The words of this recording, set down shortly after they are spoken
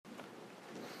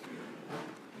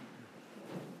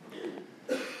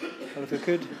Well, if we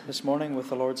could this morning, with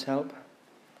the Lord's help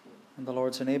and the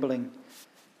Lord's enabling,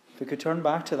 if we could turn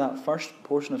back to that first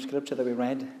portion of Scripture that we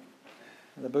read,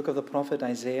 the book of the prophet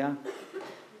Isaiah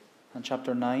and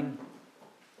chapter 9.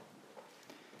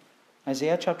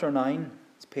 Isaiah chapter 9,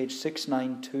 it's page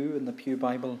 692 in the Pew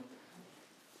Bible.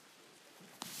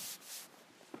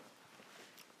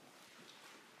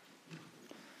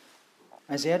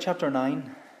 Isaiah chapter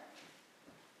 9,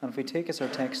 and if we take as our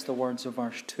text the words of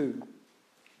verse 2,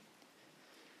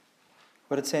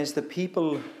 where it says, "The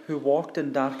people who walked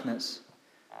in darkness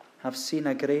have seen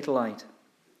a great light.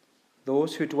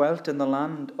 Those who dwelt in the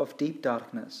land of deep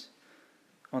darkness,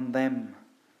 on them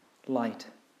light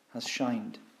has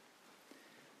shined."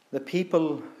 The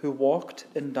people who walked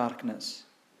in darkness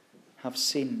have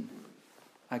seen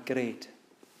a great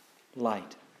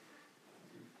light.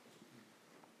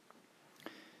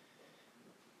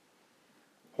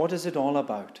 What is it all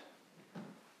about?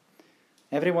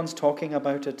 Everyone's talking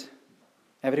about it.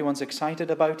 Everyone's excited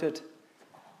about it.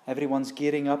 Everyone's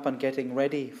gearing up and getting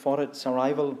ready for its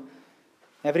arrival.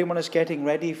 Everyone is getting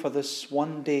ready for this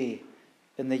one day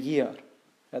in the year.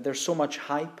 There's so much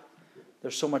hype.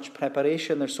 There's so much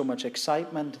preparation. There's so much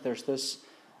excitement. There's this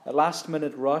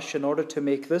last-minute rush in order to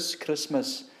make this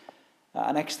Christmas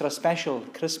an extra special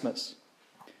Christmas.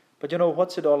 But you know,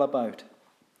 what's it all about?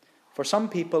 For some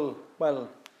people,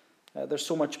 there's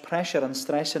so much pressure and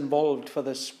stress involved for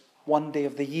this one day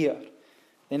of the year.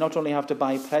 They not only have to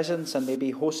buy presents and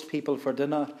maybe host people for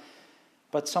dinner,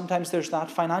 but sometimes there's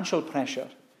that financial pressure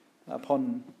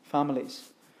upon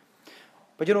families.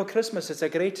 But you know, Christmas is a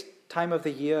great time of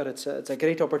the year. It's a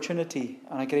great opportunity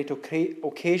and a great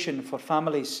occasion for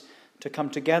families to come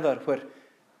together, where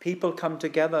people come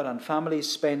together and families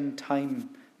spend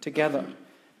time together.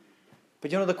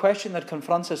 But you know, the question that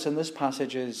confronts us in this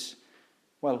passage is,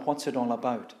 what's it all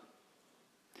about?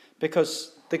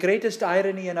 Because the greatest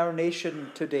irony in our nation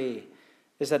today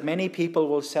is that many people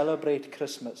will celebrate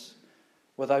Christmas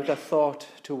without a thought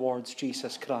towards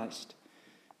Jesus Christ.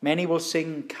 Many will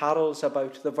sing carols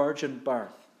about the virgin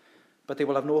birth, but they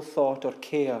will have no thought or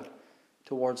care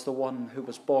towards the one who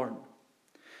was born.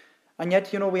 And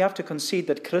yet, you know, we have to concede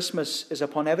that Christmas is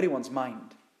upon everyone's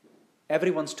mind.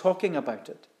 Everyone's talking about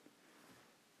it.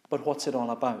 But what's it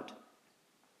all about?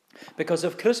 Because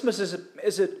if Christmas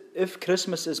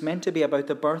is meant to be about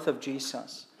the birth of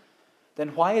Jesus,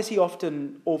 then why is he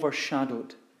often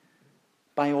overshadowed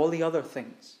by all the other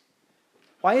things?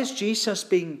 Why is Jesus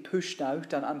being pushed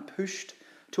out and pushed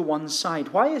to one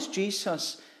side? Why is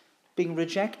Jesus being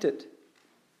rejected?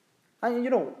 And you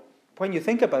know, when you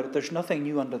think about it, there's nothing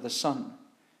new under the sun.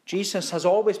 Jesus has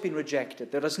always been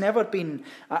rejected. There has never been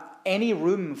any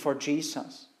room for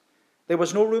Jesus. There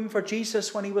was no room for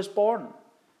Jesus when he was born.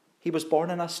 He was born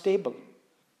in a stable.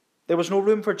 There was no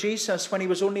room for Jesus when he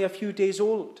was only a few days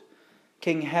old.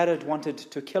 King Herod wanted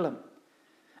to kill him.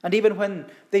 And even when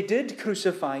they did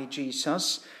crucify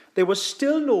Jesus, there was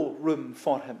still no room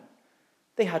for him.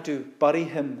 They had to bury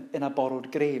him in a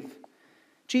borrowed grave.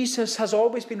 Jesus has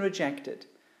always been rejected.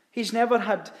 He's never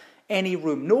had any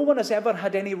room. No one has ever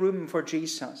had any room for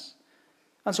Jesus.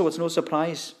 And so it's no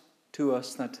surprise to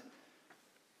us that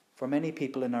for many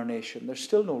people in our nation, there's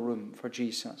still no room for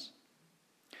Jesus.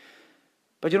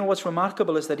 But you know what's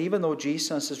remarkable is that even though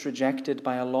Jesus is rejected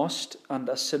by a lost and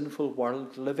a sinful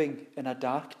world living in a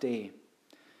dark day,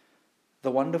 the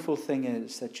wonderful thing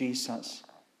is that Jesus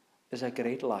is a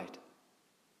great light.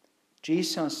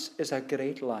 Jesus is a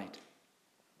great light.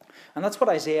 And that's what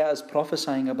Isaiah is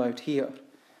prophesying about here.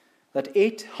 That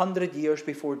 800 years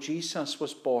before Jesus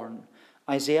was born,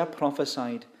 Isaiah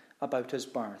prophesied about his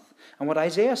birth. And what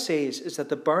Isaiah says is that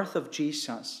the birth of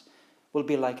Jesus will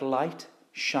be like light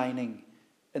shining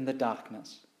in the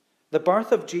darkness. The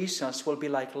birth of Jesus will be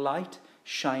like light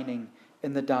shining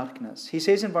in the darkness. He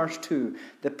says in verse 2,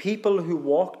 "The people who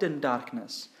walked in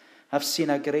darkness have seen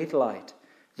a great light.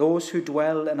 Those who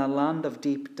dwell in a land of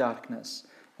deep darkness,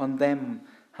 on them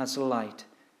has light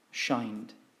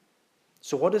shined."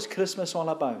 So what is Christmas all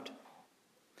about?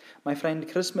 My friend,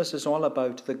 Christmas is all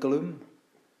about the gloom,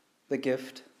 the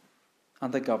gift,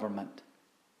 and the government.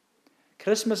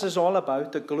 Christmas is all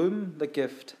about the gloom, the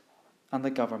gift, and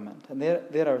the government. And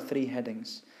there are three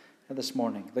headings this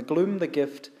morning: the gloom, the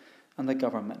gift, and the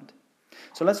government.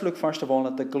 So let's look first of all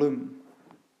at the gloom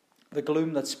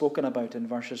that's spoken about in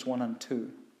verses 1 and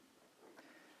 2.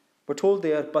 We're told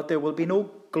there, "But there will be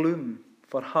no gloom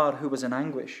for her who was in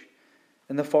anguish.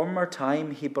 In the former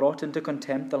time he brought into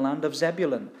contempt the land of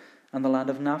Zebulun and the land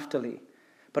of Naphtali.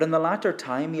 But in the latter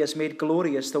time he has made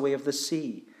glorious the way of the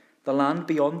sea, the land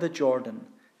beyond the Jordan,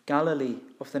 Galilee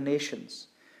of the nations.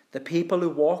 The people who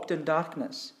walked in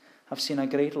darkness have seen a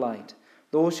great light.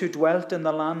 Those who dwelt in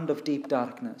the land of deep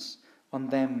darkness, on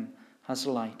them has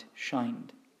light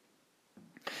shined."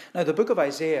 Now, the book of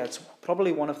Isaiah, it's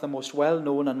probably one of the most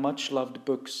well-known and much-loved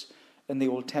books in the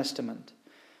Old Testament.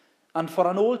 And for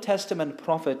an Old Testament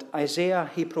prophet, Isaiah,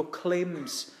 he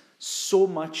proclaims so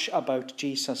much about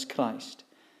Jesus Christ.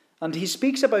 And he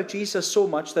speaks about Jesus so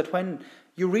much that when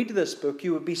you read this book,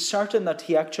 you would be certain that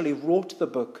he actually wrote the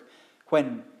book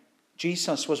when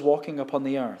Jesus was walking upon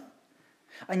the earth.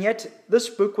 And yet, this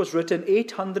book was written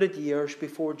 800 years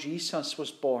before Jesus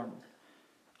was born.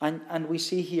 And we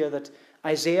see here that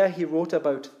Isaiah, he wrote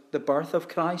about the birth of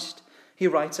Christ. He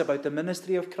writes about the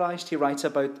ministry of Christ. He writes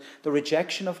about the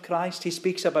rejection of Christ. He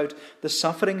speaks about the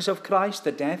sufferings of Christ,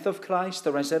 the death of Christ,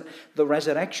 the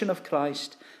resurrection of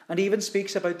Christ, and he even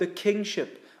speaks about the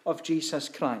kingship of Jesus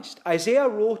Christ. Isaiah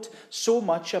wrote so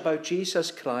much about Jesus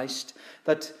Christ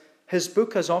that his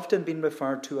book has often been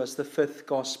referred to as the fifth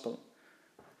gospel.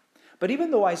 But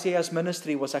even though Isaiah's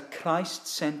ministry was a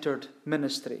Christ-centered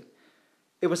ministry,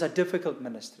 it was a difficult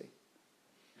ministry.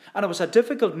 And it was a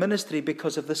difficult ministry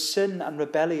because of the sin and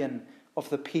rebellion of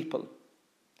the people.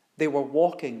 They were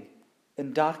walking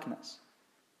in darkness.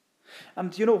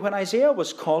 And when Isaiah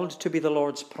was called to be the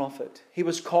Lord's prophet, he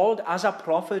was called as a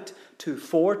prophet to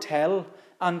foretell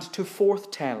and to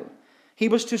forthtell. He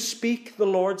was to speak the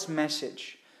Lord's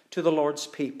message to the Lord's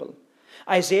people.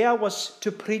 Isaiah was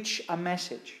to preach a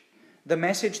message. The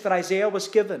message that Isaiah was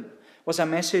given was a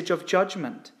message of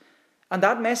judgment. And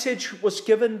that message was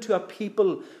given to a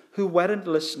people who weren't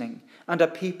listening and a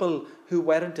people who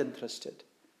weren't interested.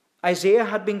 Isaiah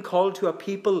had been called to a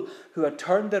people who had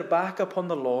turned their back upon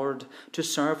the Lord to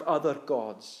serve other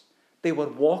gods. They were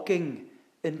walking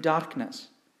in darkness.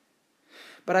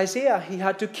 But Isaiah, he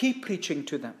had to keep preaching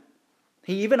to them.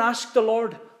 He even asked the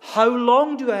Lord, "How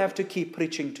long do I have to keep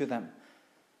preaching to them?"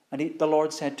 And the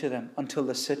Lord said to them, "Until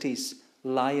the cities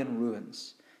lie in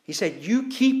ruins." He said, "You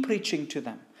keep preaching to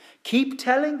them. Keep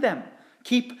telling them.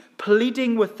 Keep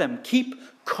pleading with them. Keep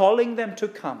calling them to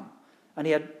come." And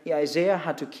Isaiah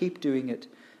had to keep doing it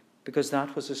because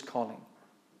that was his calling.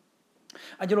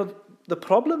 And the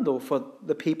problem though for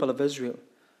the people of Israel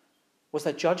was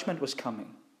that judgment was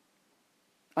coming.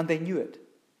 And they knew it.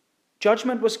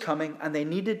 Judgment was coming and they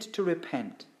needed to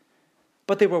repent.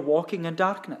 But they were walking in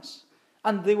darkness.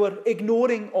 And they were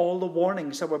ignoring all the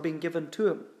warnings that were being given to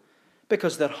them.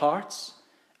 Because their hearts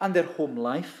and their home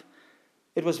life,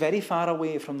 it was very far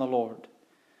away from the Lord.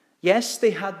 Yes,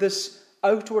 they had this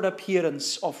outward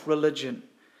appearance of religion,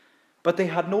 but they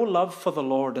had no love for the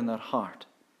Lord in their heart.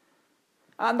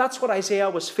 And that's what Isaiah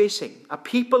was facing. A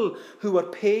people who were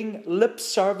paying lip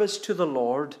service to the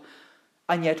Lord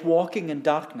and yet walking in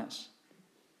darkness.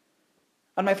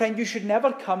 And my friend, you should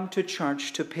never come to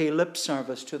church to pay lip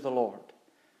service to the Lord,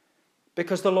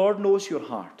 because the Lord knows your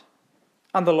heart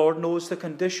and the Lord knows the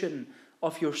condition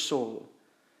of your soul.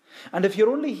 And if you're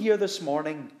only here this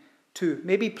morning to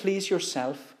maybe please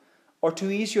yourself or to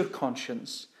ease your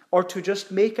conscience or to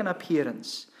just make an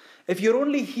appearance, if you're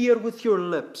only here with your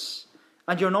lips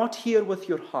and you're not here with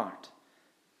your heart,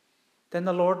 then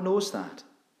the Lord knows that.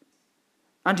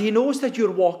 And He knows that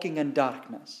you're walking in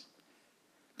darkness.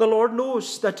 The Lord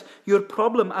knows that your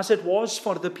problem, as it was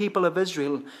for the people of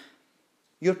Israel,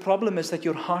 your problem is that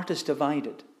your heart is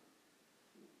divided.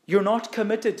 You're not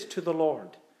committed to the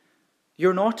Lord.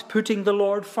 You're not putting the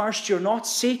Lord first. You're not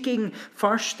seeking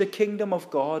first the kingdom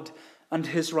of God and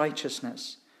His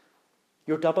righteousness.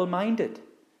 You're double-minded.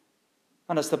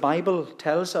 And as the Bible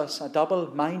tells us, a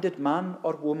double-minded man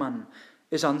or woman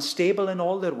is unstable in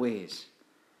all their ways.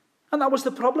 And that was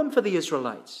the problem for the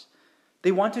Israelites.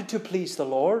 They wanted to please the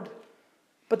Lord,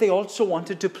 but they also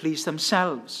wanted to please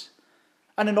themselves.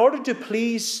 And in order to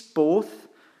please both,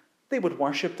 they would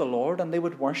worship the Lord and they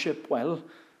would worship,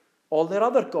 all their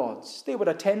other gods. They would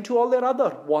attend to all their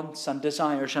other wants and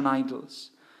desires and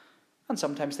idols. And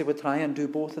sometimes they would try and do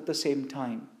both at the same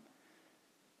time.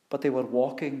 But they were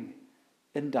walking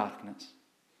in darkness.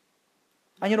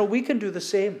 And we can do the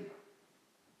same.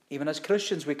 Even as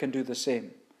Christians, we can do the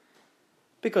same.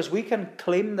 Because we can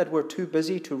claim that we're too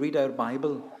busy to read our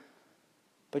Bible.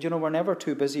 But we're never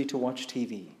too busy to watch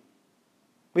TV.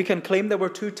 We can claim that we're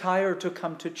too tired to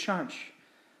come to church.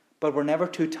 But we're never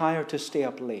too tired to stay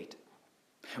up late.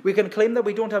 We can claim that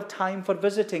we don't have time for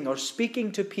visiting or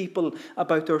speaking to people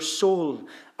about their soul,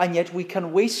 and yet we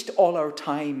can waste all our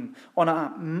time on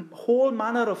a whole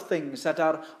manner of things that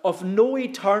are of no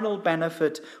eternal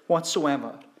benefit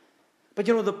whatsoever. But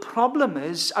the problem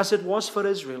is, as it was for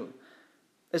Israel,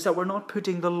 is that we're not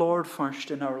putting the Lord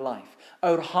first in our life.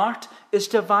 Our heart is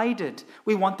divided.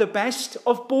 We want the best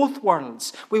of both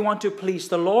worlds. We want to please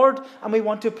the Lord and we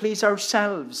want to please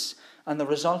ourselves. And the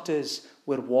result is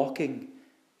we're walking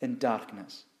in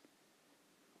darkness.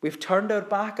 We've turned our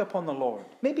back upon the Lord.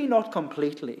 Maybe not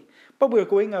completely, but we're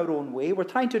going our own way. We're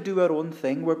trying to do our own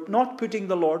thing. We're not putting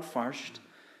the Lord first.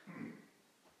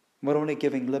 We're only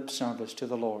giving lip service to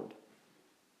the Lord.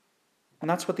 And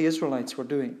that's what the Israelites were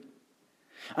doing.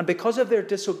 And because of their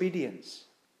disobedience,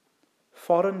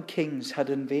 foreign kings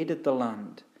had invaded the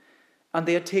land and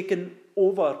they had taken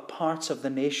over parts of the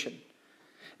nation.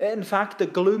 In fact, the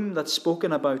gloom that's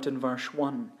spoken about in verse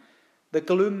 1, the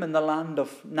gloom in the land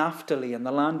of Naphtali and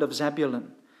the land of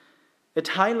Zebulun, it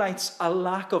highlights a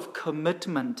lack of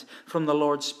commitment from the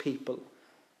Lord's people.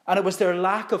 And it was their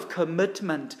lack of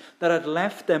commitment that had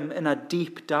left them in a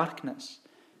deep darkness.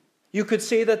 You could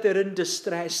say that they're in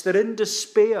distress, they're in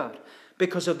despair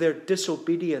because of their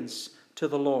disobedience to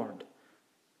the Lord.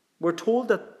 We're told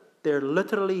that they're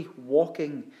literally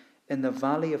walking in the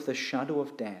valley of the shadow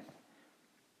of death.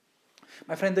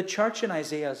 My friend, the church in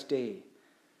Isaiah's day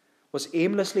was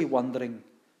aimlessly wandering,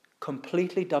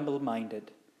 completely double-minded,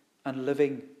 and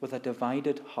living with a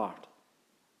divided heart.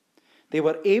 They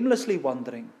were aimlessly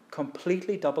wandering,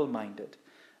 completely double-minded,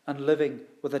 and living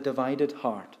with a divided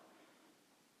heart.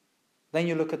 Then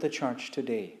you look at the church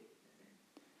today,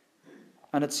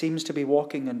 and it seems to be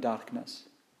walking in darkness,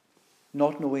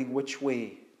 not knowing which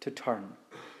way to turn.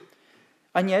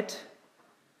 And yet,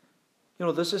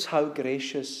 this is how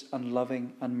gracious and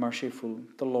loving and merciful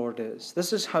the Lord is.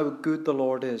 This is how good the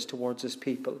Lord is towards his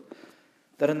people,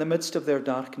 that in the midst of their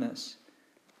darkness,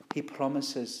 he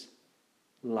promises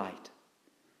light.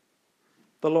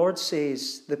 The Lord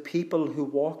says, the people who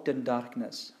walked in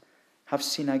darkness have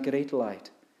seen a great light.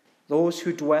 Those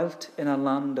who dwelt in a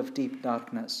land of deep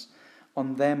darkness,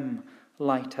 on them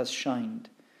light has shined.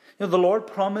 The Lord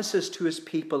promises to his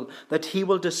people that he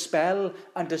will dispel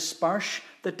and disperse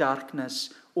the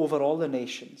darkness over all the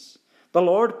nations. The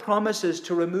Lord promises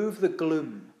to remove the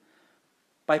gloom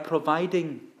by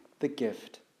providing the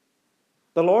gift.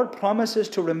 The Lord promises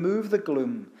to remove the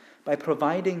gloom by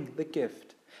providing the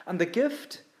gift. And the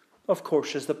gift, of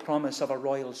course, is the promise of a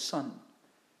royal son.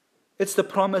 It's the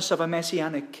promise of a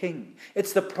messianic king.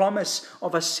 It's the promise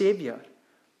of a Savior.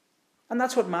 And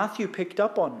that's what Matthew picked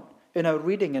up on in our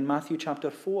reading in Matthew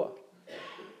chapter 4.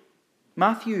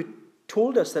 Matthew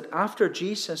told us that after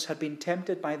Jesus had been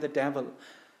tempted by the devil,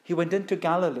 he went into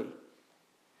Galilee.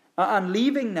 And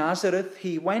leaving Nazareth,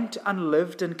 he went and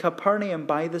lived in Capernaum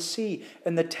by the sea,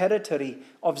 in the territory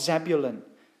of Zebulun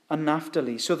and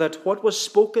Naphtali, so that what was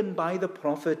spoken by the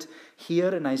prophet here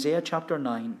in Isaiah chapter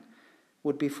 9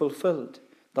 would be fulfilled.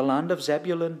 The land of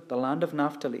Zebulun, the land of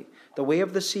Naphtali, the way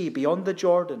of the sea, beyond the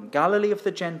Jordan, Galilee of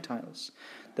the Gentiles,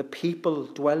 the people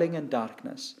dwelling in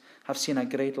darkness have seen a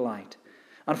great light.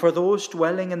 And for those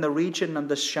dwelling in the region and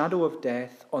the shadow of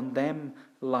death, on them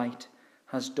light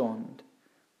has dawned.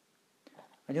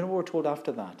 And you know what we're told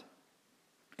after that?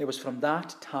 It was from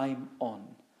that time on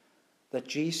that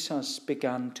Jesus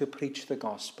began to preach the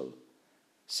gospel,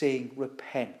 saying,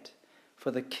 repent,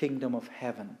 for the kingdom of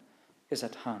heaven is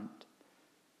at hand.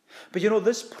 But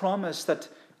this promise that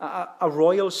a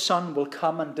royal son will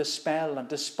come and dispel and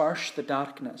disperse the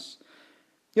darkness,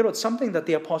 it's something that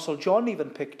the Apostle John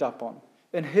even picked up on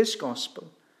in his gospel.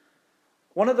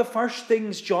 One of the first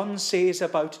things John says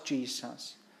about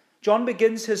Jesus, John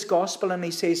begins his gospel and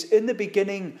he says, in the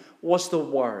beginning was the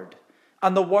Word,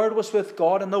 and the Word was with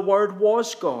God, and the Word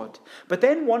was God. But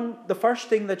then the first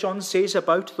thing that John says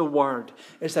about the Word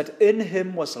is that in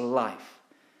him was life.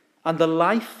 And the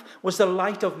life was the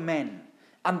light of men.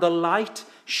 And the light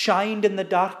shined in the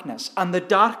darkness. And the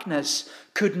darkness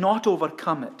could not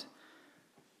overcome it.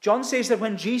 John says that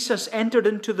when Jesus entered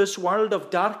into this world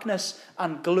of darkness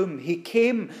and gloom, he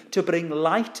came to bring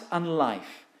light and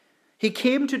life. He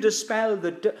came to dispel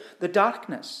the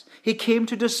darkness. He came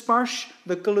to disperse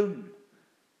the gloom.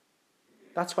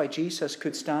 That's why Jesus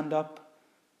could stand up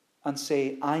and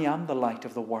say, I am the light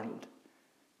of the world.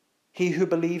 He who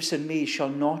believes in me shall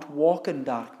not walk in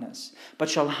darkness, but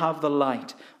shall have the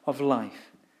light of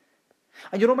life.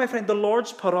 And my friend, the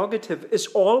Lord's prerogative is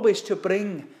always to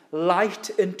bring light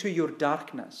into your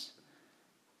darkness.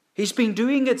 He's been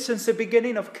doing it since the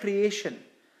beginning of creation.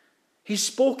 He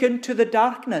spoke into the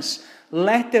darkness,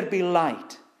 let there be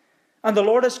light. And the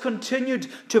Lord has continued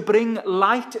to bring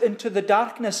light into the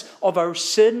darkness of our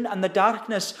sin and the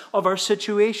darkness of our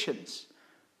situations.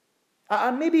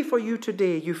 And maybe for you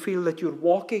today, you feel that you're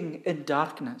walking in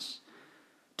darkness.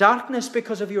 Darkness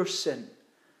because of your sin.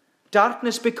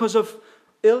 Darkness because of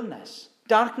illness.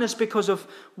 darkness because of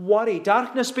worry,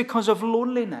 darkness because of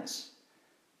loneliness.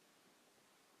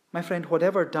 My friend,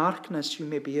 whatever darkness you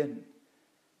may be in,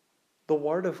 the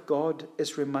Word of God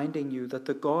is reminding you that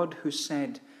the God who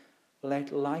said,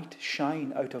 "Let light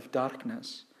shine out of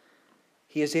darkness,"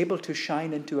 He is able to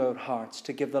shine into our hearts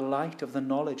to give the light of the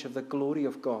knowledge of the glory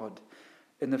of God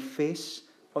in the face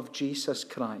of Jesus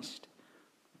Christ.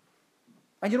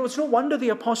 And it's no wonder the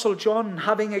Apostle John,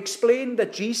 having explained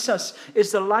that Jesus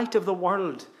is the light of the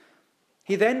world,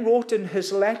 he then wrote in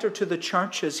his letter to the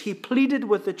churches, he pleaded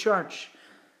with the church.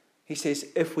 He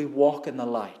says, if we walk in the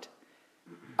light,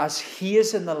 as He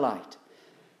is in the light,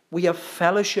 we have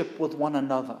fellowship with one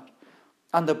another.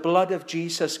 And the blood of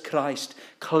Jesus Christ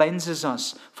cleanses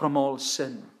us from all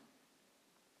sin.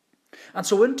 And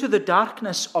so into the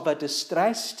darkness of a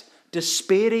distressed,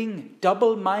 despairing,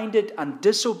 double-minded and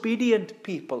disobedient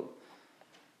people,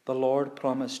 the Lord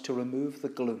promised to remove the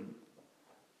gloom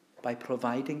by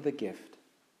providing the gift.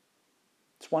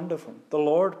 It's wonderful. The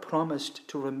Lord promised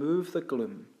to remove the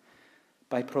gloom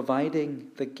by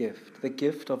providing the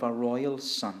gift of a royal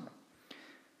Son.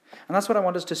 And that's what I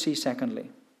want us to see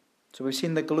secondly. So we've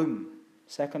seen the gloom.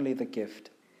 Secondly, the gift.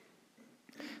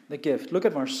 The gift. Look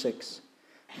at verse 6.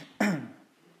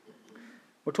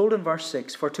 We're told in verse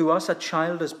 6, "For to us a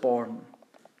child is born,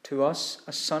 to us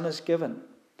a son is given,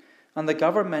 and the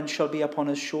government shall be upon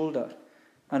his shoulder,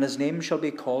 and his name shall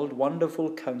be called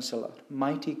Wonderful Counselor,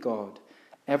 Mighty God,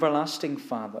 Everlasting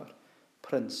Father,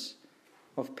 Prince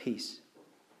of Peace."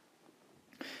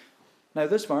 Now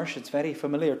this verse, it's very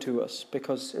familiar to us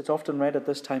because it's often read at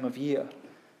this time of year.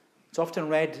 It's often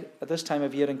read at this time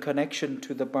of year in connection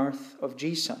to the birth of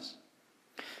Jesus.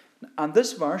 And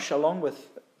this verse, along with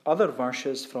other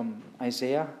verses from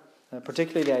Isaiah,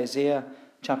 particularly Isaiah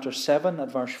chapter 7 at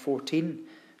verse 14,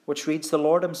 which reads, "The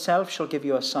Lord Himself shall give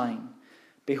you a sign.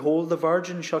 Behold, the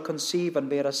virgin shall conceive and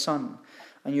bear a son,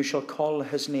 and you shall call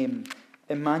his name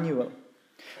Emmanuel."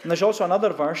 And there's also another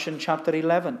verse in chapter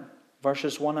 11,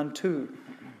 verses 1 and 2,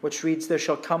 which reads, "There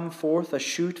shall come forth a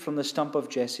shoot from the stump of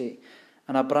Jesse,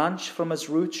 and a branch from his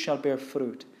roots shall bear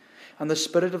fruit. And the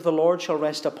Spirit of the Lord shall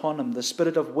rest upon him, the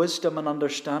Spirit of wisdom and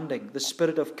understanding, the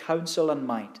Spirit of counsel and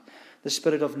might, the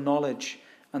Spirit of knowledge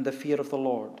and the fear of the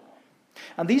Lord."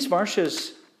 And these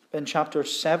verses in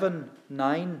chapters 7,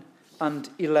 9, and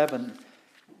 11,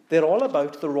 they're all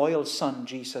about the royal Son,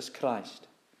 Jesus Christ.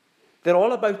 They're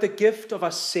all about the gift of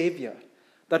a Saviour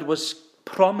that was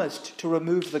promised to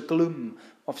remove the gloom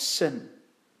of sin.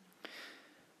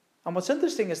 And what's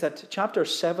interesting is that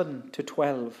chapters 7 to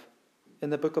 12 in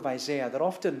the book of Isaiah,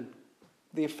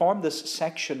 they form this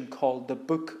section called the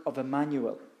Book of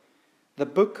Emmanuel. The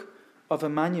Book of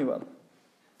Emmanuel.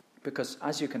 Because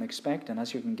as you can expect and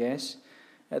as you can guess,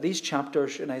 these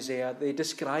chapters in Isaiah, they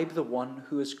describe the one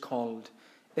who is called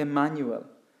Emmanuel.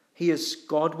 He is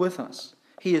God with us.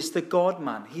 He is the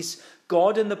God-man. He's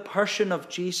God in the person of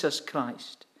Jesus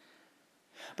Christ.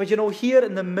 But here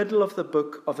in the middle of the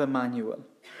book of Emmanuel,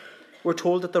 we're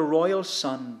told that the royal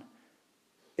Son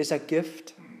is a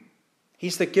gift.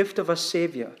 He's the gift of a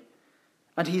Saviour.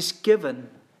 And He's given,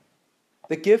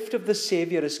 the gift of the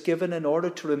Saviour is given in order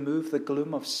to remove the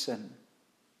gloom of sin.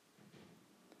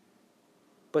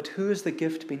 But who has the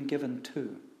gift been given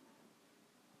to?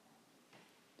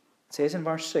 It says in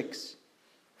verse 6,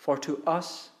 "For to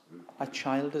us a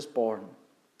child is born,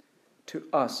 to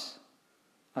us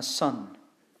a son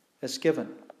is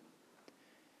given."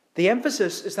 The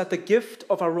emphasis is that the gift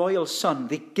of a royal Son,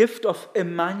 the gift of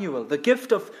Emmanuel, the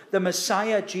gift of the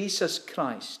Messiah Jesus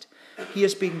Christ, He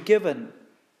has been given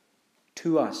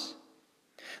to us.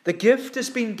 The gift has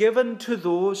been given to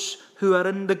those who are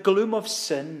in the gloom of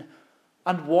sin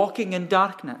and walking in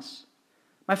darkness.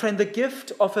 My friend, the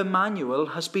gift of Emmanuel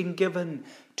has been given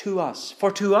to us.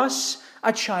 For to us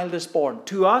a child is born,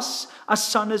 to us a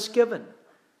son is given.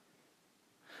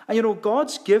 And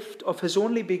God's gift of His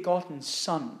only begotten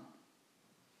Son,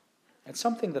 it's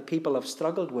something that people have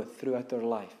struggled with throughout their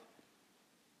life.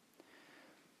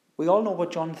 We all know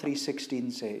what John 3:16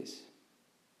 says.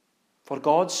 "For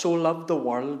God so loved the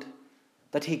world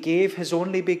that He gave His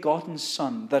only begotten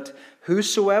Son, that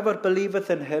whosoever believeth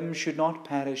in Him should not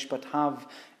perish but have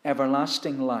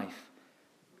everlasting life."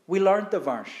 We learned the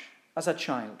verse as a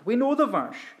child. We know the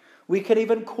verse. We can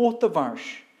even quote the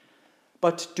verse.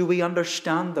 But do we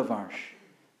understand the verse?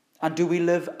 And do we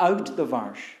live out the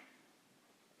verse?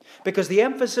 Because the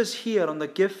emphasis here on the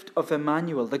gift of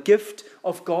Emmanuel, the gift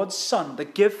of God's Son, the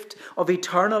gift of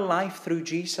eternal life through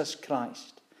Jesus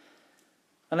Christ.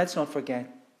 And let's not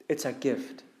forget, it's a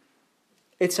gift.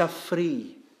 It's a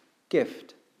free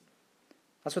gift.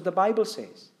 That's what the Bible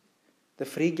says. The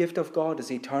free gift of God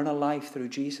is eternal life through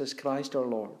Jesus Christ our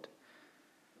Lord.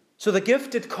 So the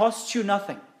gift, it costs you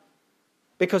nothing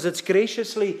because it's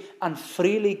graciously and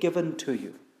freely given to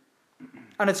you.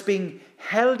 And it's being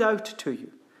held out to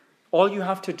you. All you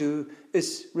have to do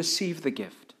is receive the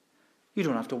gift. You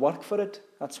don't have to work for it.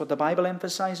 That's what the Bible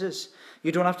emphasizes.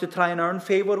 You don't have to try and earn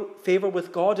favor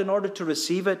with God in order to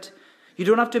receive it. You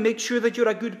don't have to make sure that you're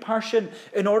a good person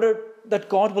in order that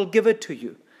God will give it to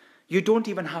you. You don't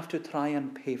even have to try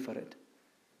and pay for it.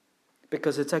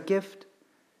 Because it's a gift.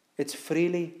 It's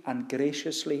freely and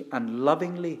graciously and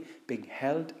lovingly being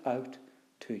held out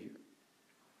to you.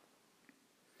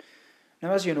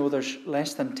 Now, as you know, there's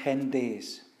less than 10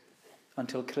 days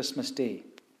until Christmas Day.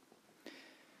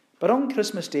 But on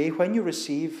Christmas Day, when you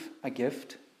receive a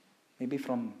gift, maybe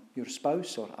from your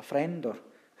spouse or a friend or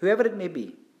whoever it may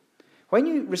be, when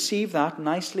you receive that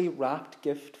nicely wrapped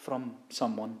gift from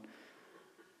someone,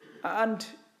 and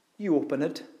you open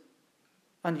it,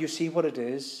 and you see what it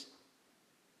is,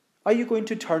 are you going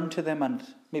to turn to them and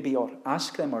maybe or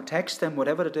ask them or text them,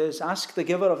 whatever it is, ask the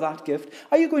giver of that gift,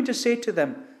 are you going to say to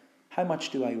them, how much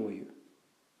do I owe you?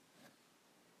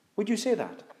 Would you say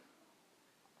that?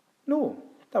 No,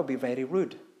 that would be very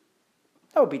rude.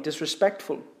 That would be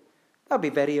disrespectful. That would be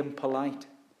very impolite.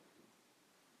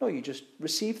 No, you just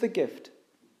receive the gift.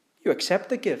 You accept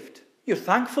the gift. You're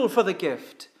thankful for the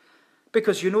gift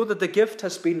because you know that the gift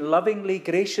has been lovingly,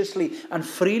 graciously, and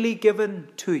freely given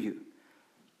to you.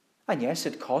 And yes,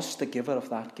 it cost the giver of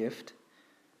that gift.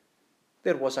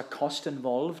 There was a cost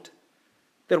involved.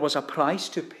 There was a price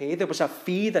to pay. There was a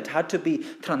fee that had to be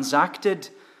transacted.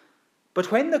 But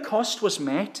when the cost was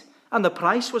met and the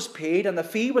price was paid and the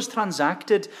fee was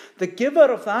transacted, the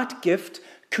giver of that gift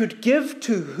could give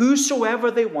to whosoever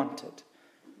they wanted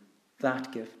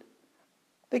that gift.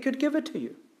 They could give it to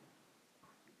you.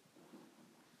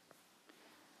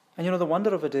 And you know, the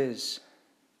wonder of it is,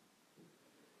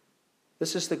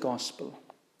 this is the gospel.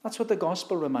 That's what the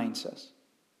gospel reminds us.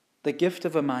 The gift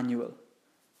of Emmanuel.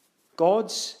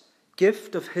 God's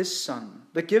gift of his Son.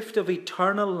 The gift of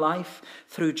eternal life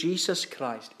through Jesus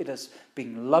Christ. It has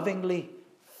been lovingly,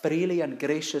 freely, and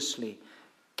graciously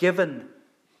given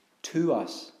to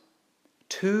us.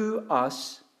 To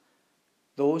us,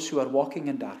 those who are walking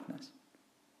in darkness.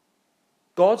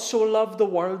 God so loved the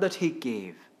world that he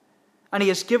gave. And he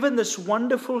has given this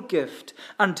wonderful gift.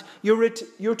 And you're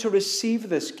to receive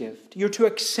this gift. You're to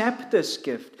accept this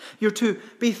gift. You're to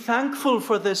be thankful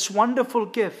for this wonderful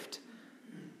gift.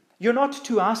 You're not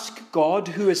to ask God,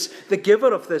 who is the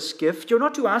giver of this gift. You're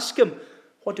not to ask him,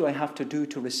 what do I have to do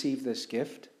to receive this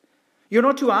gift? You're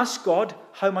not to ask God,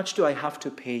 how much do I have to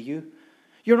pay you?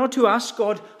 You're not to ask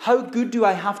God, how good do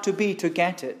I have to be to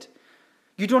get it?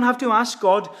 You don't have to ask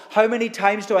God, how many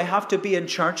times do I have to be in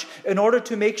church in order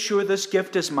to make sure this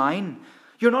gift is mine?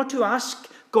 You're not to ask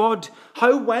God,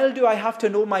 how well do I have to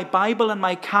know my Bible and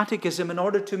my catechism in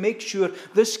order to make sure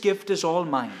this gift is all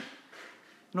mine?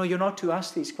 No, you're not to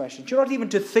ask these questions. You're not even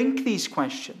to think these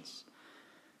questions.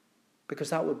 Because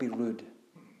that would be rude.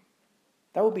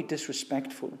 That would be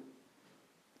disrespectful.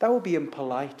 That would be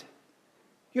impolite.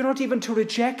 You're not even to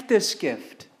reject this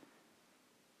gift.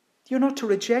 You're not to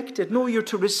reject it. No, you're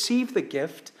to receive the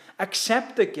gift,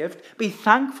 accept the gift, be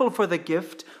thankful for the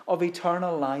gift of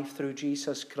eternal life through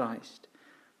Jesus Christ.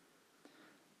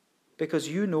 Because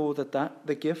you know that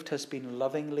the gift has been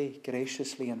lovingly,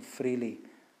 graciously, and freely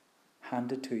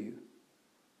handed to you.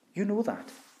 You know that.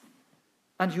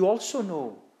 And you also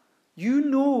know,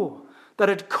 that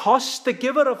it cost the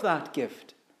giver of that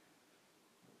gift.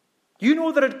 You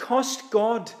know that it cost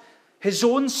God his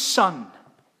own Son.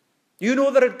 You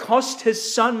know that it cost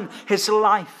his Son his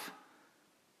life.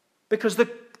 Because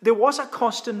there was a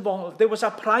cost involved. There was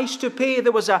a price to pay.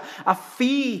 There was a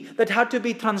fee that had to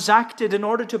be transacted in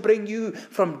order to bring you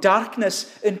from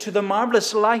darkness into the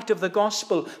marvelous light of the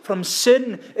gospel, from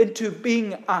sin into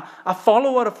being a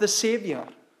follower of the Savior.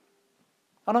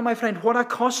 And oh, my friend, what a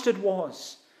cost it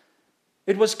was.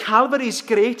 It was Calvary's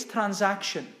great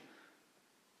transaction,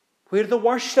 where the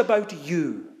worst about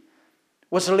you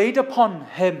was laid upon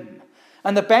him,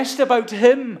 and the best about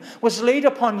him was laid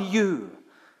upon you.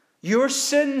 Your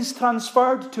sins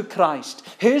transferred to Christ.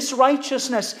 His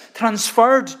righteousness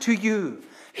transferred to you.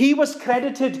 He was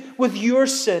credited with your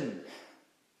sin,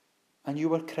 and you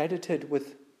were credited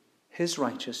with his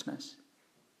righteousness.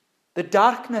 The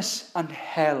darkness and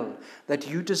hell that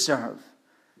you deserve,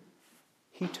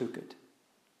 he took it.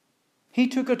 He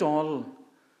took it all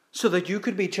so that you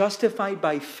could be justified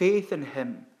by faith in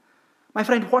him. My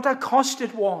friend, what a cost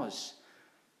it was.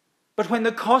 But when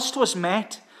the cost was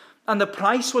met, and the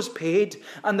price was paid,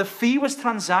 and the fee was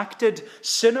transacted.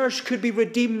 Sinners could be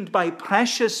redeemed by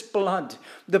precious blood,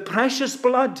 the precious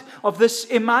blood of this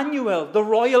Emmanuel, the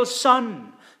royal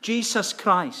Son, Jesus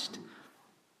Christ.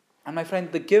 And my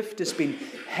friend, the gift has been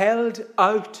held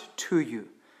out to you.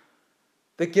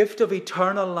 The gift of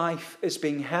eternal life is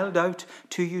being held out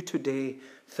to you today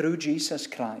through Jesus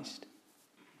Christ.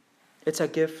 It's a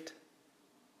gift.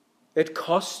 It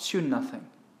costs you nothing,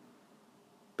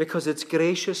 because it's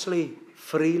graciously,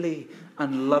 freely,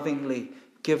 and lovingly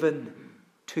given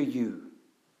to you.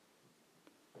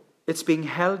 It's being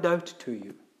held out to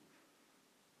you.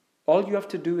 All you have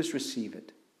to do is receive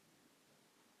it.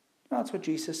 That's what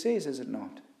Jesus says, is it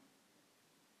not?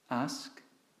 Ask,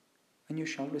 and you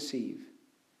shall receive.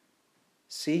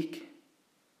 Seek,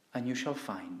 and you shall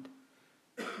find.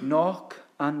 Knock,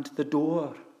 and the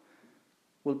door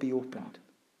will be opened.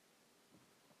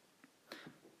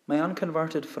 My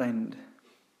unconverted friend,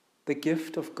 the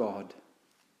gift of God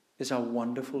is a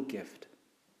wonderful gift.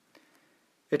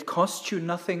 It costs you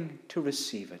nothing to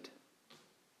receive it,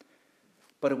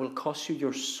 but it will cost you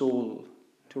your soul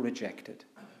to reject it.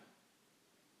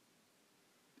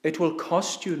 It will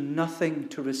cost you nothing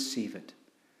to receive it,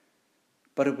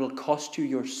 but it will cost you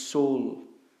your soul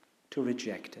to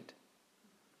reject it.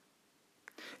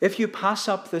 If you pass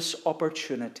up this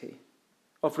opportunity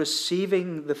of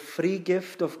receiving the free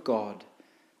gift of God,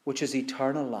 which is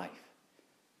eternal life,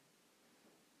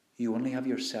 you only have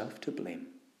yourself to blame.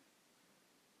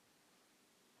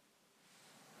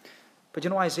 But you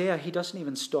know, Isaiah, he doesn't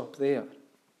even stop there.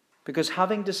 Because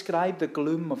having described the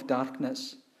gloom of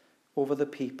darkness over the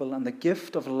people and the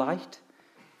gift of light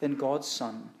in God's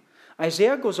Son,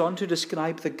 Isaiah goes on to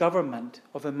describe the government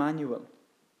of Emmanuel.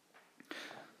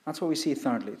 That's what we see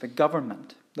thirdly, the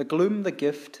government. The gloom, the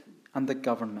gift, and the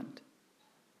government.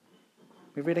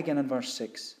 We read again in verse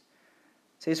 6.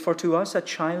 It says, "For to us a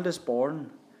child is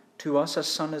born, to us a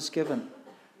son is given,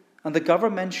 and the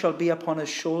government shall be upon his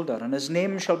shoulder, and his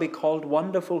name shall be called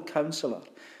Wonderful Counselor,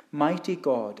 Mighty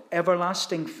God,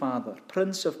 Everlasting Father,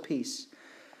 Prince of Peace.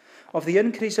 Of the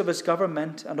increase of his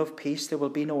government and of peace there will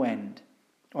be no end,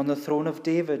 on the throne of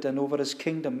David and over his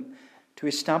kingdom, to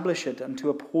establish it and to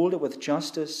uphold it with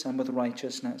justice and with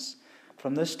righteousness,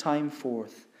 from this time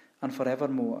forth and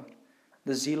forevermore.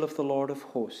 The zeal of the Lord of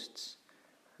hosts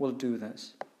will do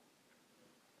this."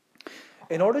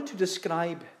 In order to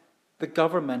describe the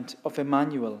government of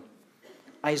Emmanuel,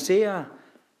 Isaiah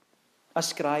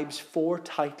ascribes 4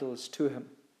 titles to him.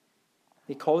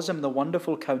 He calls him the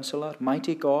Wonderful Counselor,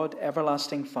 Mighty God,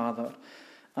 Everlasting Father,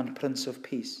 and Prince of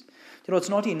Peace. You know, it's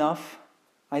not enough.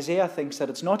 Isaiah thinks that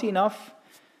it's not enough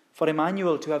for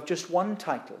Emmanuel to have just one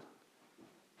title.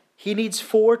 He needs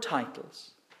 4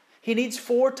 titles. He needs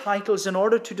 4 titles in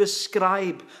order to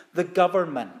describe the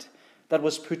government that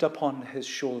was put upon his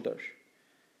shoulders.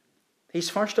 He's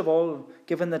first of all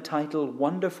given the title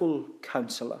Wonderful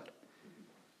Counselor.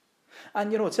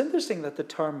 And you know, it's interesting that the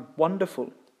term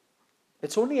wonderful,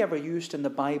 it's only ever used in the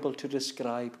Bible to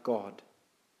describe God.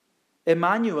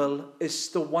 Emmanuel is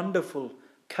the Wonderful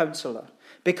Counselor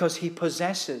because he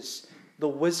possesses the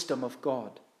wisdom of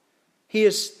God. He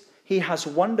has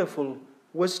wonderful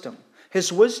wisdom.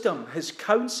 His wisdom, his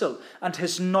counsel, and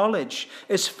his knowledge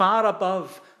is far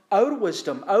above our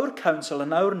wisdom, our counsel,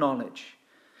 and our knowledge.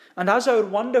 And as our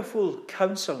Wonderful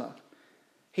Counselor,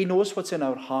 he knows what's in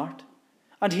our heart,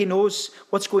 and he knows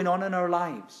what's going on in our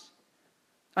lives.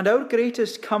 And our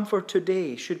greatest comfort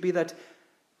today should be that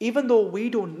even though we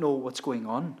don't know what's going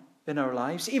on in our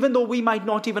lives, even though we might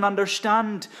not even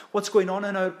understand what's going on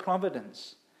in our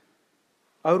providence,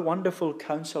 our Wonderful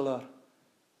Counselor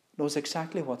knows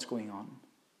exactly what's going on.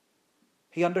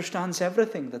 He understands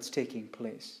everything that's taking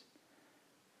place.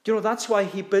 You know, that's why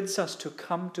he bids us to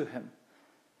come to him.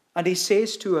 And he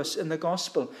says to us in the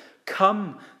gospel,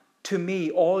 "Come to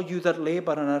me, all you that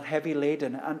labor and are heavy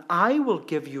laden, and I will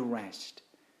give you rest."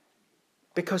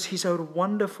 Because he's our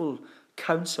Wonderful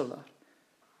Counselor.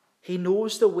 He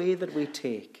knows the way that we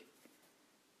take.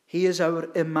 He is our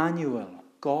Emmanuel,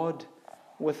 God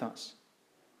with us.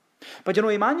 But you know,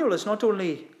 Emmanuel is not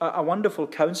only a Wonderful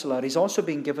Counselor, he's also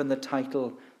been given the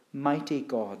title Mighty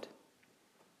God.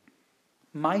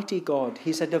 Mighty God.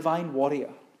 He's a divine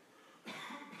warrior.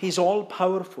 He's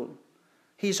all-powerful.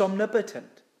 He's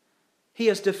omnipotent. He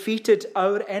has defeated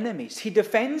our enemies. He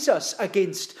defends us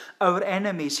against our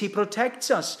enemies. He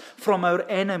protects us from our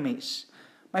enemies.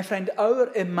 My friend,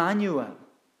 our Emmanuel,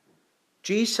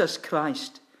 Jesus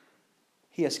Christ,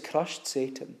 he has crushed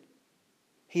Satan.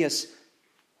 He has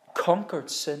conquered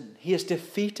sin. He has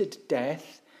defeated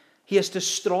death. He has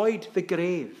destroyed the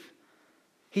grave.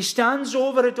 He stands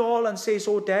over it all and says,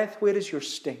 "Oh, death, where is your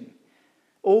sting?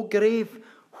 O grave,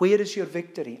 where is your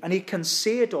victory? And he can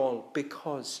say it all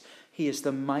because he is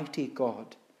the mighty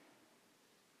God.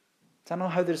 I don't know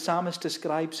how the psalmist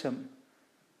describes him.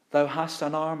 Thou hast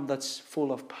an arm that's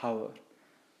full of power.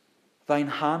 Thine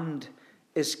hand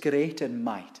is great in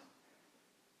might.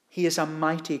 He is a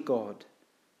mighty God.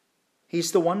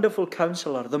 He's the wonderful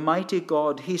counselor, the mighty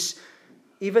God. He's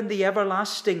even the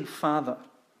everlasting Father.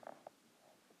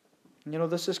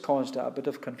 And this has caused a bit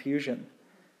of confusion,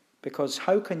 because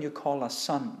how can you call a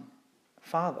son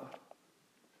Father?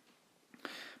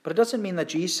 But it doesn't mean that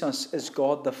Jesus is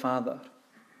God the Father.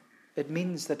 It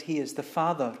means that he is the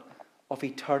Father of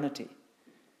eternity.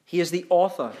 He is the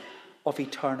author of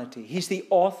eternity. He's the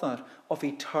author of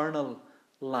eternal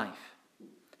life.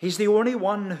 He's the only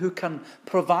one who can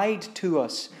provide to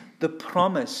us the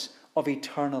promise of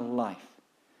eternal life.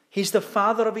 He's the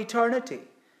Father of eternity.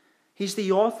 He's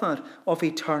the author of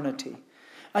eternity.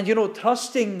 And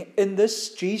trusting in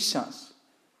this Jesus,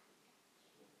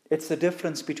 it's the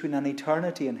difference between an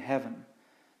eternity in heaven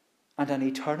and an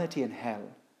eternity in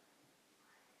hell.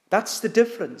 That's the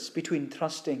difference between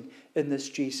trusting in this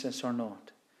Jesus or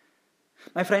not.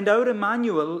 My friend, our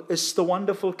Emmanuel is the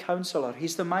wonderful counselor.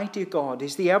 He's the mighty God.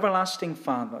 He's the everlasting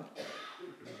Father.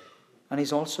 And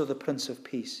he's also the Prince of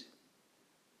Peace.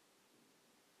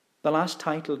 The last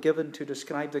title given to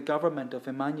describe the government of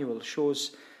Emmanuel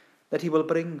shows that he will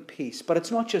bring peace. But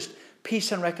it's not just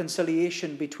peace and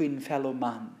reconciliation between fellow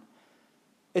man.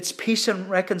 It's peace and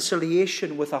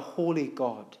reconciliation with a holy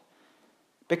God.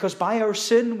 Because by our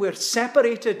sin, we're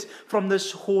separated from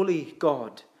this holy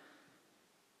God.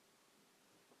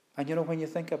 And when you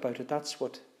think about it, that's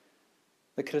what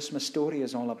the Christmas story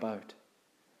is all about.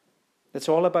 It's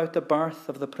all about the birth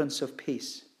of the Prince of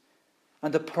Peace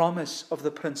and the promise of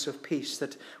the Prince of Peace,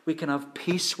 that we can have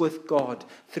peace with God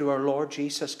through our Lord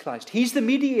Jesus Christ. He's the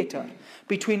mediator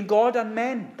between God and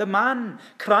men, the man,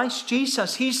 Christ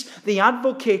Jesus. He's the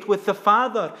advocate with the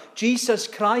Father, Jesus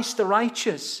Christ the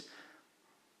righteous.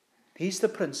 He's the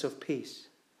Prince of Peace,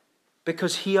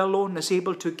 because he alone is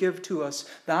able to give to us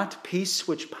that peace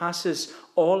which passes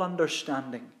all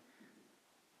understanding.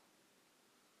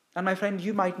 And my friend,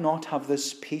 you might not have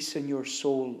this peace in your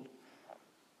soul.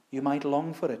 You might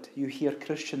long for it. You hear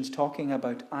Christians talking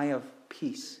about, I have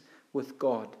peace with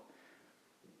God.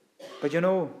 But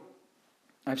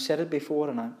I've said it before,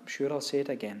 and I'm sure I'll say it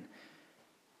again.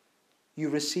 You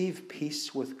receive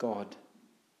peace with God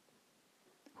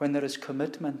when there is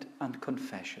commitment and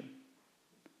confession.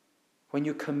 When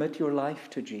you commit your life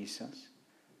to Jesus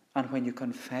and when you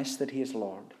confess that he is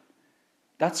Lord,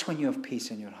 that's when you have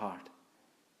peace in your heart.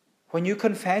 When you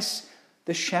confess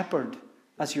the shepherd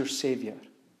as your Savior,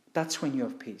 that's when you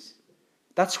have peace.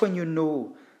 That's when you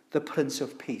know the Prince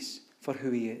of Peace for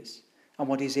who he is and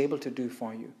what he's able to do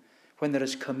for you. When there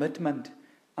is commitment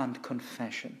and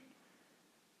confession.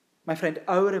 My friend,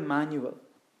 our Emmanuel,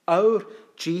 our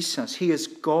Jesus, he is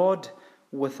God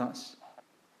with us.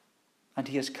 And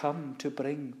he has come to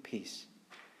bring peace.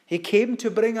 He came to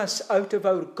bring us out of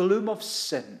our gloom of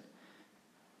sin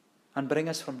and bring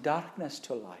us from darkness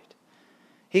to light.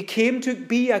 He came to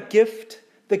be a gift,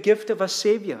 the gift of a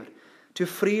Savior, to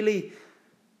freely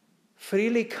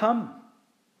come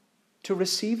to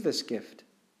receive this gift.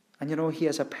 And he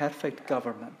has a perfect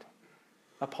government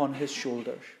upon his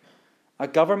shoulders, a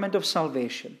government of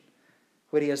salvation,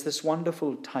 where he has this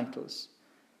wonderful titles,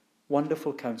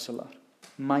 wonderful counselor,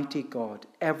 mighty God,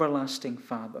 everlasting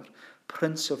Father,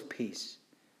 Prince of Peace.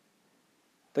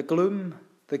 The gloom,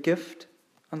 the gift,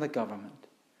 and the government.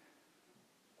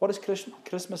 What is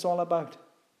Christmas all about?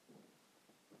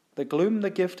 The gloom, the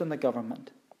gift, and the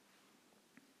government.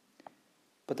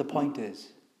 But the point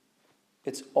is,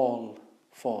 it's all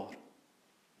for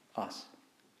us.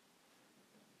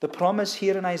 The promise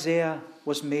here in Isaiah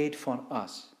was made for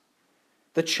us.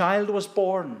 The child was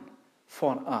born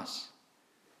for us.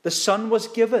 The Son was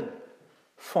given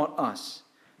for us.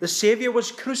 The Savior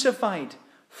was crucified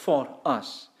for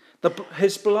us.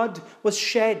 His blood was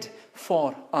shed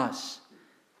for us.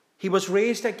 He was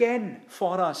raised again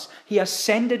for us. He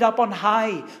ascended up on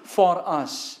high for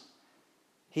us.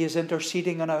 He is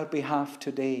interceding on our behalf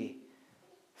today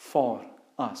for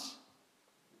us.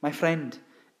 My friend,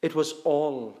 it was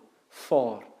all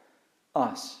for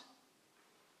us.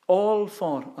 All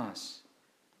for us.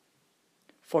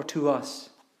 For to us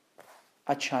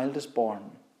a child is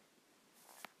born.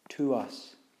 To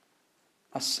us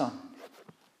a son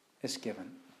is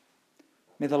given.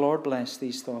 May the Lord bless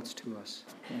these thoughts to us.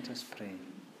 Let us pray.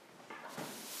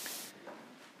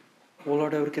 O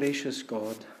Lord, our gracious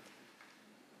God,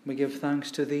 we give thanks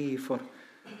to Thee for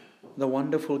the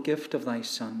wonderful gift of Thy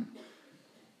Son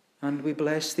And we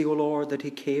bless thee, O Lord, that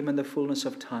he came in the fullness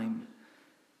of time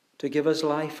to give us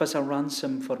life as a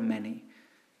ransom for many.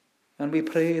 And we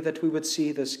pray that we would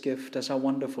see this gift as a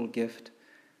wonderful gift,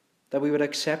 that we would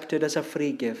accept it as a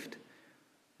free gift,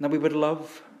 that we would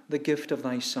love the gift of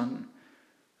thy Son,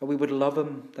 that we would love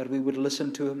him, that we would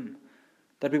listen to him,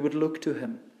 that we would look to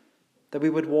him, that we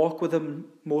would walk with him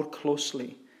more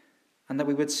closely, and that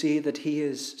we would see that he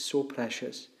is so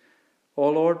precious. O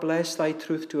Lord, bless thy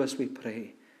truth to us, we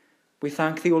pray. We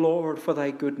thank thee, O Lord, for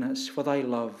thy goodness, for thy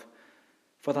love,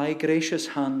 for thy gracious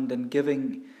hand in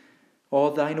giving,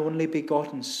 thine only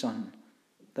begotten Son,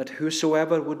 that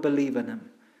whosoever would believe in him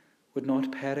would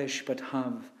not perish but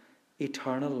have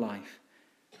eternal life.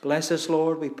 Bless us,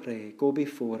 Lord, we pray. Go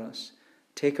before us.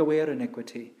 Take away our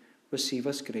iniquity. Receive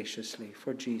us graciously,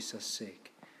 for Jesus'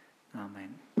 sake.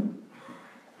 Amen.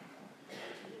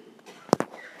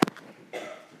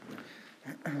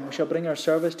 We shall bring our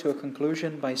service to a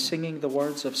conclusion by singing the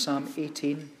words of Psalm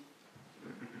 18.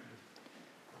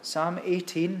 Psalm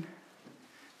 18,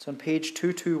 it's on page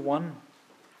 221.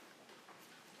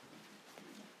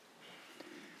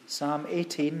 Psalm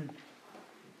 18,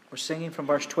 we're singing from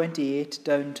verse 28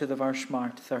 down to the verse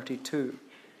marked 32.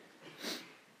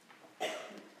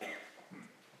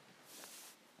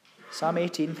 Psalm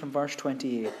 18 from verse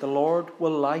 28. The Lord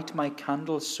will light my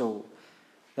candle so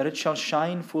that it shall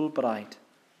shine full bright.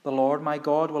 The Lord my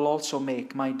God will also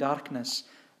make my darkness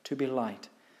to be light.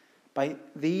 By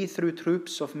thee through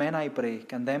troops of men I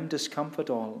break, and them discomfit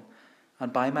all.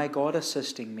 And by my God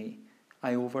assisting me,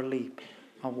 I overleap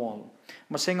a wall.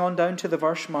 We'll sing on down to the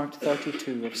verse marked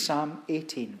 32 of Psalm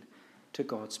 18, to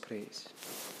God's praise.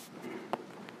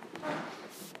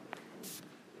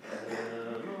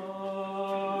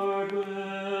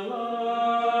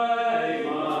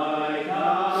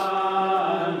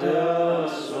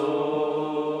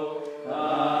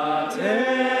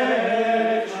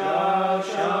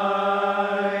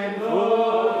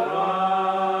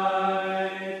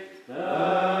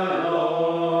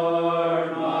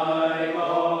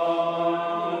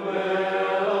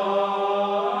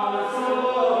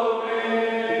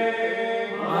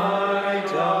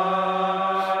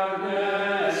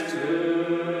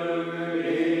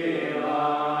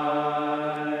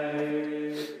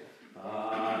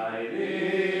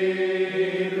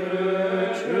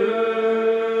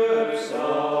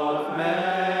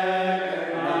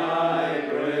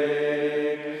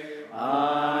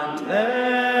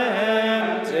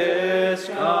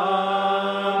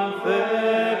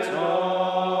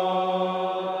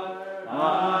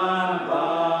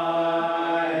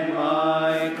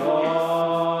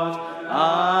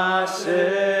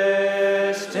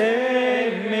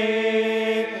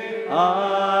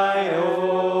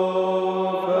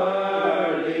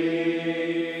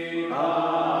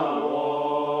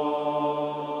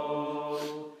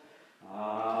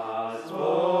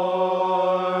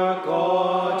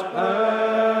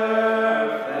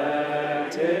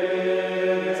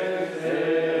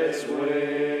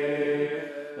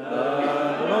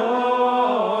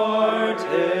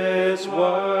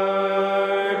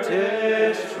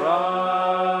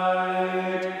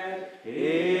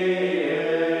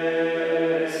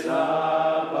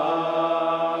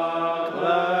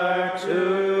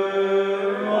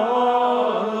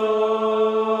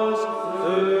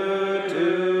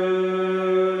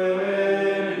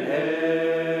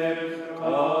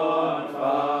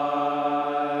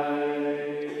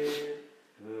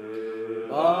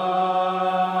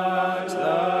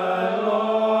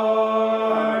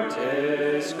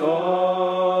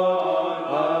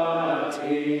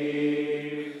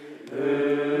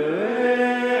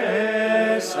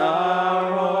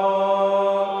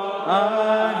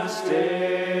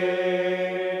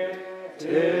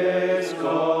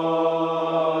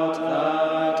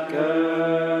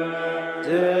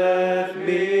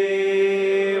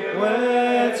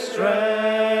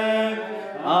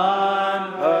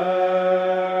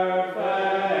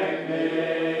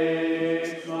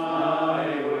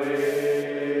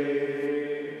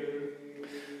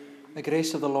 The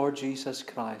grace of the Lord Jesus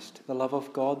Christ, the love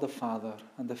of God the Father,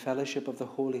 and the fellowship of the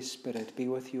Holy Spirit be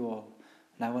with you all,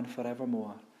 now and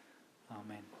forevermore.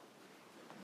 Amen.